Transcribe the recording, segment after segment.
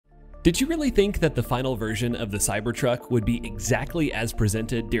Did you really think that the final version of the Cybertruck would be exactly as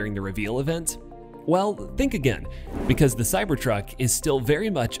presented during the reveal event? Well, think again, because the Cybertruck is still very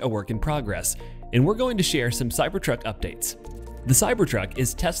much a work in progress, and we're going to share some Cybertruck updates. The Cybertruck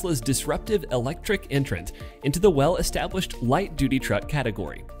is Tesla's disruptive electric entrant into the well-established light-duty truck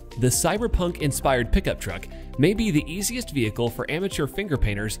category. The Cyberpunk-inspired pickup truck may be the easiest vehicle for amateur finger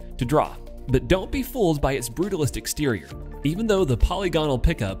painters to draw, but don't be fooled by its brutalist exterior. Even though the polygonal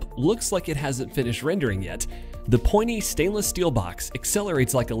pickup looks like it hasn't finished rendering yet, the pointy stainless steel box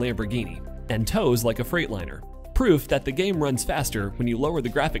accelerates like a Lamborghini and tows like a freightliner. Proof that the game runs faster when you lower the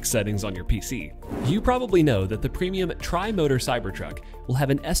graphics settings on your PC. You probably know that the premium tri-motor Cybertruck will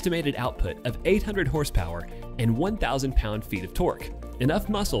have an estimated output of 800 horsepower and 1,000 pound-feet of torque, enough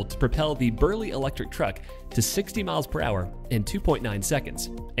muscle to propel the burly electric truck to 60 miles per hour in 2.9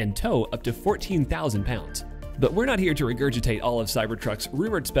 seconds and tow up to 14,000 pounds. But we're not here to regurgitate all of Cybertruck's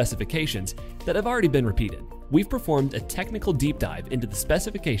rumored specifications that have already been repeated. We've performed a technical deep dive into the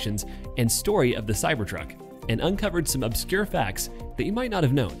specifications and story of the Cybertruck and uncovered some obscure facts that you might not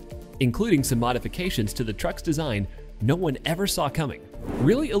have known, including some modifications to the truck's design no one ever saw coming.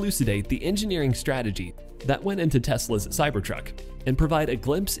 Really elucidate the engineering strategy that went into Tesla's Cybertruck and provide a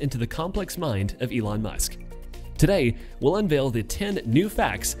glimpse into the complex mind of Elon Musk. Today, we'll unveil the 10 new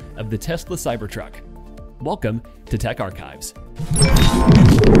facts of the Tesla Cybertruck. Welcome to Tech Archives.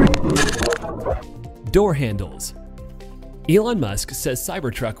 Door handles. Elon Musk says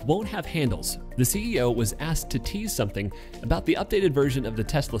Cybertruck won't have handles. The CEO was asked to tease something about the updated version of the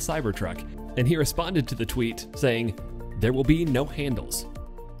Tesla Cybertruck, and he responded to the tweet saying, "There will be no handles."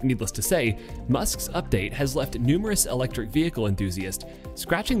 Needless to say, Musk's update has left numerous electric vehicle enthusiasts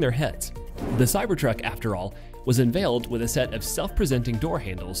scratching their heads. The Cybertruck, after all, was unveiled with a set of self-presenting door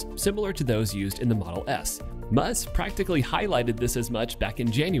handles similar to those used in the Model S. Musk practically highlighted this as much back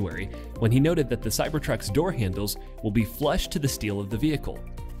in January when he noted that the Cybertruck's door handles will be flush to the steel of the vehicle.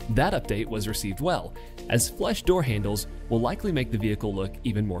 That update was received well, as flush door handles will likely make the vehicle look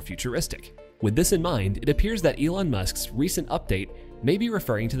even more futuristic. With this in mind, it appears that Elon Musk's recent update may be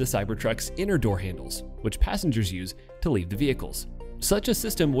referring to the Cybertruck's inner door handles, which passengers use to leave the vehicles. Such a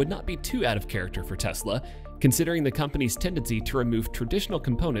system would not be too out of character for Tesla, considering the company's tendency to remove traditional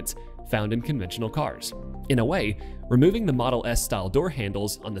components found in conventional cars. In a way, removing the Model S-style door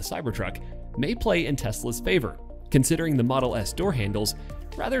handles on the Cybertruck may play in Tesla's favor, considering the Model S door handles'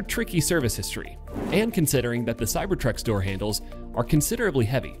 rather tricky service history, and considering that the Cybertruck's door handles are considerably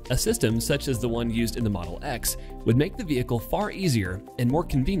heavy. A system such as the one used in the Model X would make the vehicle far easier and more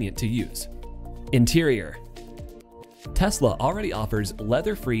convenient to use. Interior. Tesla already offers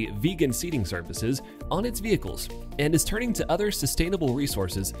leather-free vegan seating surfaces on its vehicles and is turning to other sustainable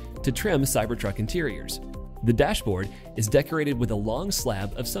resources to trim Cybertruck interiors. The dashboard is decorated with a long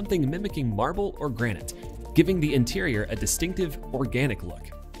slab of something mimicking marble or granite, giving the interior a distinctive, organic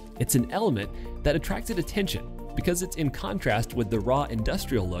look. It's an element that attracted attention because it's in contrast with the raw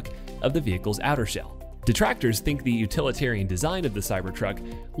industrial look of the vehicle's outer shell. Detractors think the utilitarian design of the Cybertruck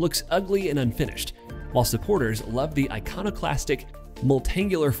looks ugly and unfinished, while supporters love the iconoclastic,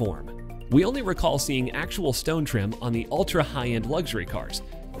 multangular form. We only recall seeing actual stone trim on the ultra high-end luxury cars,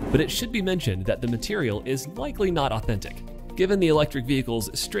 but it should be mentioned that the material is likely not authentic, given the electric vehicle's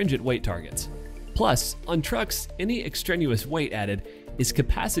stringent weight targets. Plus, on trucks, any extraneous weight added is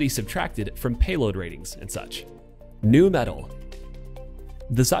capacity subtracted from payload ratings and such. New metal.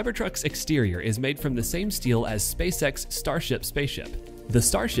 The Cybertruck's exterior is made from the same steel as SpaceX Starship spaceship. The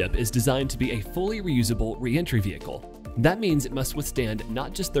Starship is designed to be a fully reusable re-entry vehicle. That means it must withstand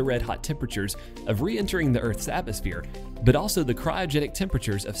not just the red-hot temperatures of re-entering the Earth's atmosphere, but also the cryogenic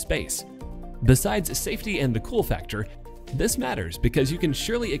temperatures of space. Besides safety and the cool factor, this matters because you can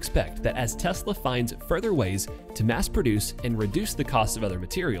surely expect that as Tesla finds further ways to mass produce and reduce the cost of other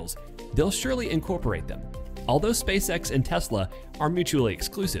materials, they'll surely incorporate them. Although SpaceX and Tesla are mutually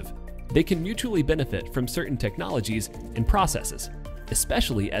exclusive, they can mutually benefit from certain technologies and processes,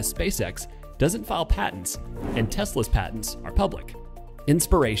 especially as SpaceX doesn't file patents and Tesla's patents are public.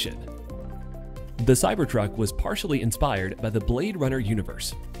 Inspiration. The Cybertruck was partially inspired by the Blade Runner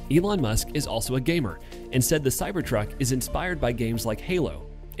universe. Elon Musk is also a gamer and said the Cybertruck is inspired by games like Halo,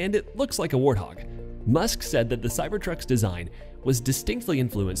 and it looks like a warthog. Musk said that the Cybertruck's design was distinctly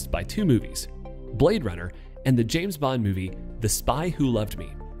influenced by two movies, Blade Runner and the James Bond movie The Spy Who Loved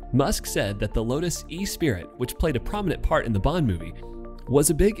Me. Musk said that the Lotus E-Spirit, which played a prominent part in the Bond movie,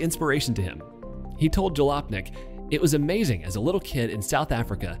 was a big inspiration to him. He told Jalopnik, "It was amazing as a little kid in South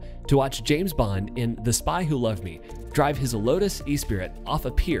Africa to watch James Bond in The Spy Who Loved Me drive his Lotus E-Spirit off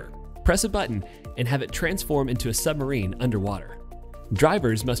a pier, press a button, and have it transform into a submarine underwater."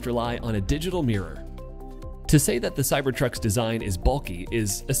 Drivers must rely on a digital mirror. To say that the Cybertruck's design is bulky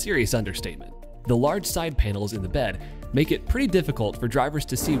is a serious understatement. The large side panels in the bed make it pretty difficult for drivers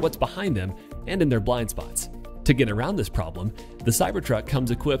to see what's behind them and in their blind spots. To get around this problem, the Cybertruck comes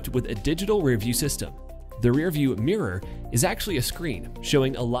equipped with a digital rearview system. The rearview mirror is actually a screen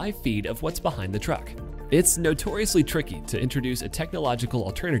showing a live feed of what's behind the truck. It's notoriously tricky to introduce a technological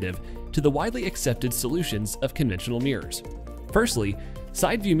alternative to the widely accepted solutions of conventional mirrors. Firstly,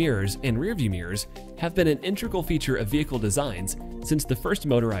 side view mirrors and rear view mirrors have been an integral feature of vehicle designs since the first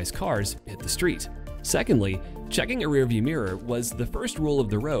motorized cars hit the street. Secondly, checking a rear view mirror was the first rule of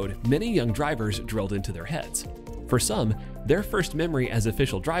the road many young drivers drilled into their heads. For some, their first memory as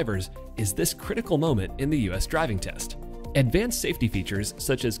official drivers is this critical moment in the US driving test. Advanced safety features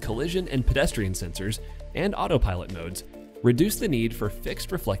such as collision and pedestrian sensors and autopilot modes reduce the need for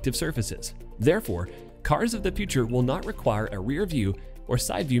fixed reflective surfaces. Therefore, cars of the future will not require a rear view or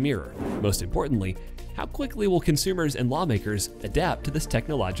side view mirror. Most importantly, how quickly will consumers and lawmakers adapt to this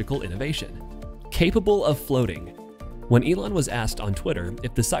technological innovation? Capable of floating. When Elon was asked on Twitter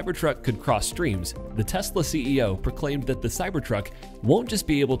if the Cybertruck could cross streams, the Tesla CEO proclaimed that the Cybertruck won't just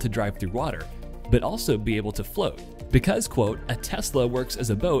be able to drive through water, but also be able to float. Because, quote, a Tesla works as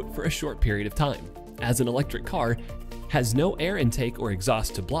a boat for a short period of time, as an electric car has no air intake or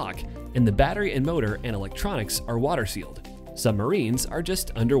exhaust to block, and the battery and motor and electronics are water sealed. Submarines are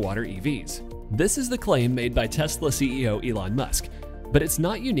just underwater EVs. This is the claim made by Tesla CEO Elon Musk, but it's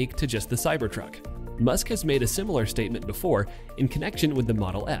not unique to just the Cybertruck. Musk has made a similar statement before in connection with the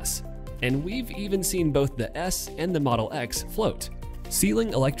Model S, and we've even seen both the S and the Model X float.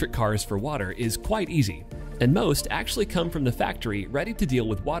 Sealing electric cars for water is quite easy, and most actually come from the factory ready to deal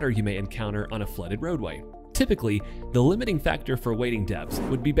with water you may encounter on a flooded roadway. Typically, the limiting factor for wading depth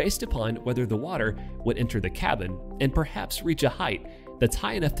would be based upon whether the water would enter the cabin and perhaps reach a height that's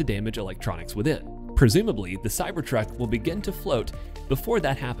high enough to damage electronics within. Presumably, the Cybertruck will begin to float before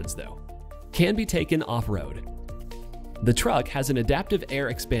that happens though. Can be taken off-road. The truck has an adaptive air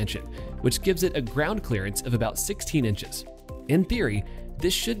expansion, which gives it a ground clearance of about 16 inches. In theory,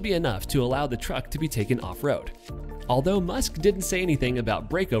 this should be enough to allow the truck to be taken off-road. Although Musk didn't say anything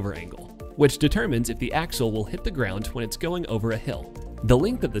about breakover angle, which determines if the axle will hit the ground when it's going over a hill. The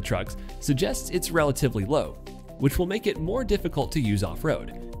length of the truck suggests it's relatively low, which will make it more difficult to use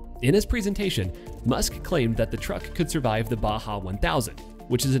off-road. In his presentation, Musk claimed that the truck could survive the Baja 1000,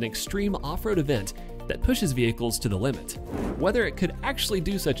 which is an extreme off-road event that pushes vehicles to the limit. Whether it could actually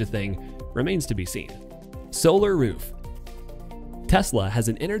do such a thing remains to be seen. Solar roof. Tesla has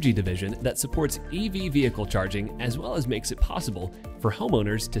an energy division that supports EV vehicle charging as well as makes it possible for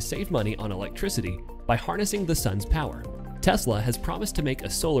homeowners to save money on electricity by harnessing the sun's power. Tesla has promised to make a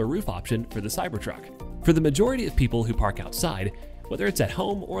solar roof option for the Cybertruck. For the majority of people who park outside, whether it's at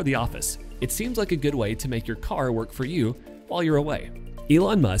home or the office, it seems like a good way to make your car work for you while you're away.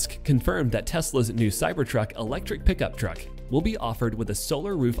 Elon Musk confirmed that Tesla's new Cybertruck electric pickup truck will be offered with a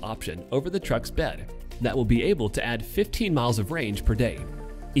solar roof option over the truck's bed that will be able to add 15 miles of range per day.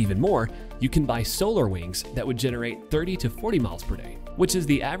 Even more, you can buy solar wings that would generate 30 to 40 miles per day, which is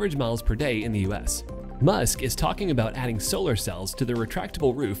the average miles per day in the US. Musk is talking about adding solar cells to the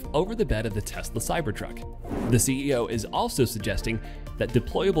retractable roof over the bed of the Tesla Cybertruck. The CEO is also suggesting that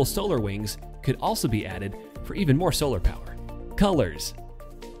deployable solar wings could also be added for even more solar power. Colors.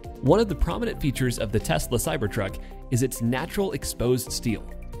 One of the prominent features of the Tesla Cybertruck is its natural exposed steel.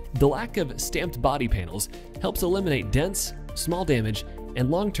 The lack of stamped body panels helps eliminate dents, small damage, and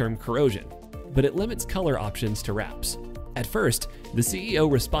long-term corrosion, but it limits color options to wraps. At first, the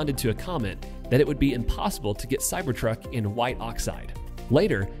CEO responded to a comment that it would be impossible to get Cybertruck in white oxide.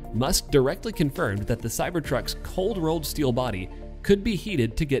 Later, Musk directly confirmed that the Cybertruck's cold-rolled steel body could be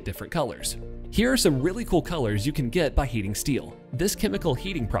heated to get different colors. Here are some really cool colors you can get by heating steel. This chemical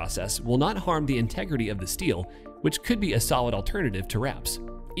heating process will not harm the integrity of the steel, which could be a solid alternative to wraps.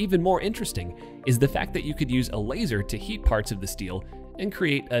 Even more interesting is the fact that you could use a laser to heat parts of the steel and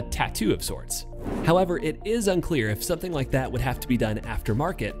create a tattoo of sorts. However, it is unclear if something like that would have to be done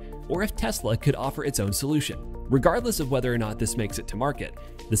aftermarket or if Tesla could offer its own solution. Regardless of whether or not this makes it to market,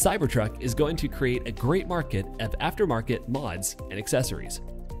 the Cybertruck is going to create a great market of aftermarket mods and accessories.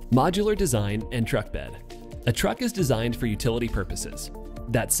 Modular design and truck bed. A truck is designed for utility purposes.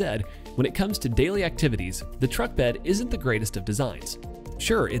 That said, when it comes to daily activities, the truck bed isn't the greatest of designs.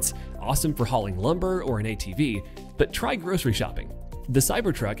 Sure, it's awesome for hauling lumber or an ATV, but try grocery shopping. The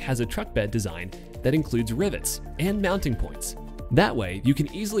Cybertruck has a truck bed design that includes rivets and mounting points. That way, you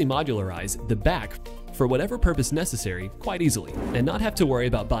can easily modularize the back for whatever purpose necessary quite easily, and not have to worry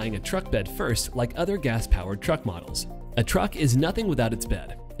about buying a truck bed first like other gas-powered truck models. A truck is nothing without its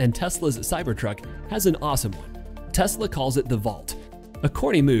bed, and Tesla's Cybertruck has an awesome one. Tesla calls it the Vault, a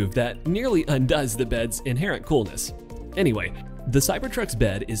corny move that nearly undoes the bed's inherent coolness. Anyway, the Cybertruck's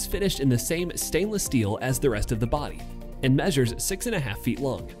bed is finished in the same stainless steel as the rest of the body and measures 6.5 feet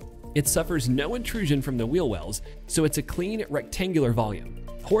long. It suffers no intrusion from the wheel wells, so it's a clean, rectangular volume.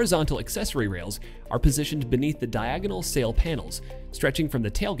 Horizontal accessory rails are positioned beneath the diagonal sail panels, stretching from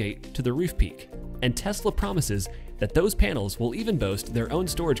the tailgate to the roof peak, and Tesla promises that those panels will even boast their own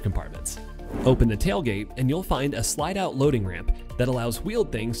storage compartments. Open the tailgate and you'll find a slide-out loading ramp that allows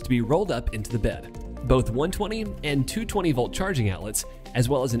wheeled things to be rolled up into the bed. Both 120 and 220-volt charging outlets, as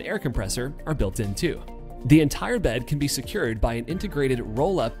well as an air compressor, are built in too. The entire bed can be secured by an integrated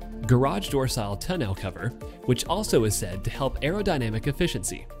roll-up garage door-style tonneau cover, which also is said to help aerodynamic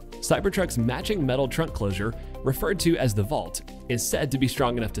efficiency. Cybertruck's matching metal trunk closure, referred to as the Vault, is said to be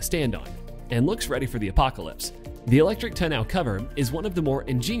strong enough to stand on, and looks ready for the apocalypse. The electric tonneau cover is one of the more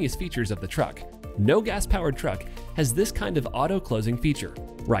ingenious features of the truck. No gas-powered truck has this kind of auto-closing feature.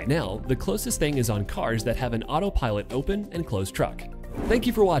 Right now, the closest thing is on cars that have an autopilot open and close truck. Thank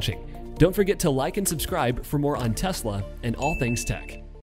you for watching. Don't forget to like and subscribe for more on Tesla and all things tech.